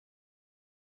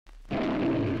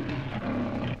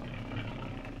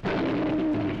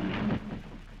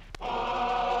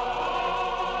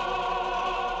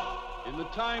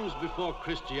times before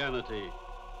Christianity,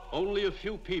 only a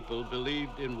few people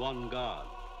believed in one God.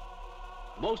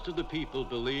 Most of the people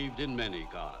believed in many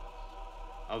gods.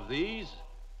 Of these,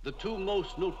 the two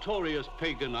most notorious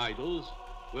pagan idols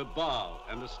were Baal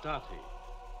and Astarte,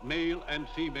 male and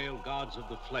female gods of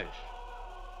the flesh.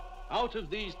 Out of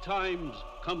these times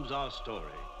comes our story,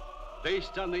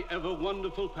 based on the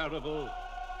ever-wonderful parable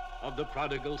of the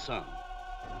prodigal son.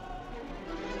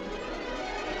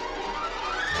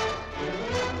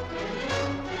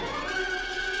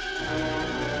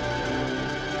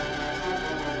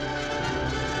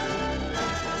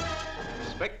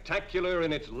 Spectacular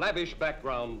in its lavish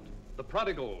background, The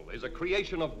Prodigal is a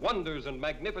creation of wonders and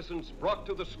magnificence brought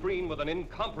to the screen with an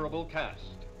incomparable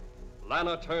cast.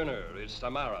 Lana Turner is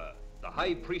Samara, the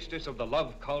high priestess of the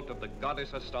love cult of the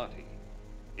goddess Astarte,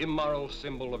 immoral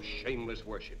symbol of shameless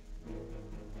worship.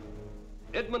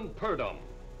 Edmund Purdom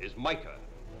is Micah,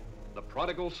 the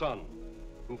prodigal son,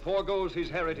 who forgoes his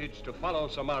heritage to follow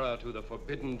Samara to the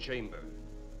forbidden chamber.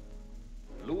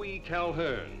 Louis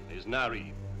Calhern is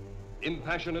Narib,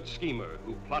 impassionate schemer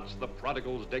who plots the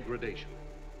prodigal's degradation.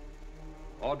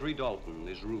 Audrey Dalton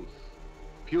is Ruth,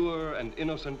 pure and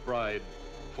innocent bride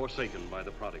forsaken by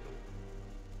the prodigal.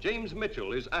 James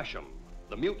Mitchell is Asham,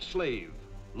 the mute slave,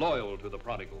 loyal to the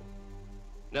prodigal.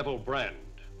 Neville Brand,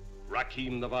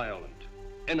 Rakim the violent,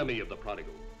 enemy of the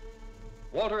prodigal.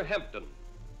 Walter Hampton,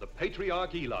 the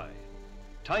patriarch Eli.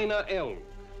 Tina Elg,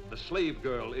 the slave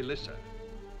girl Elissa.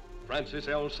 Francis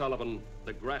L. Sullivan,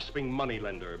 the grasping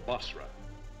moneylender Bosra.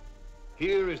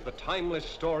 Here is the timeless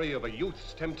story of a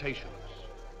youth's temptations,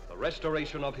 the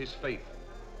restoration of his faith,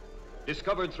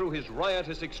 discovered through his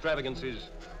riotous extravagances,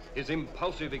 his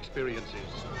impulsive experiences,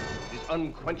 his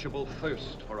unquenchable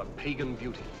thirst for a pagan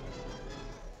beauty.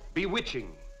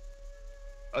 Bewitching,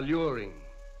 alluring,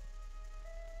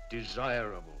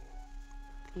 desirable.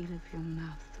 Feel of your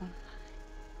mouth on mine.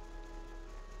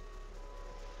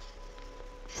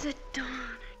 Is it dawn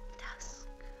or dusk?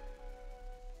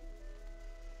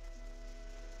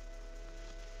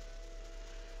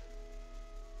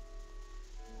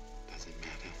 Doesn't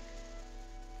matter.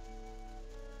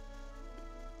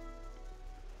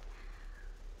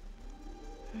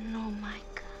 No, Micah.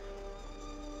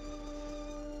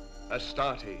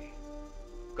 Astarte,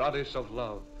 goddess of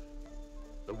love.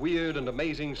 The weird and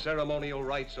amazing ceremonial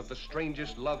rites of the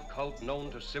strangest love cult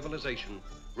known to civilization,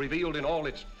 revealed in all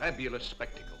its fabulous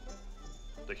spectacle.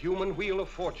 The human wheel of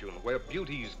fortune, where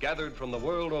beauties gathered from the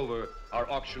world over are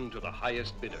auctioned to the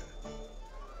highest bidder.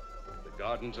 The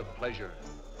gardens of pleasure,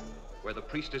 where the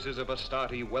priestesses of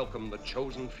Astarte welcome the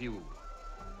chosen few.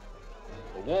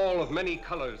 The wall of many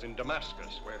colors in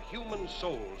Damascus, where human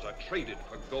souls are traded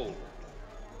for gold.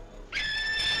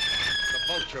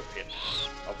 The vulture pit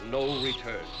of no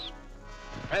return.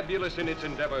 Fabulous in its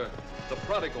endeavor, The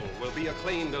Prodigal will be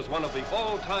acclaimed as one of the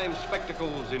all-time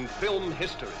spectacles in film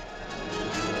history.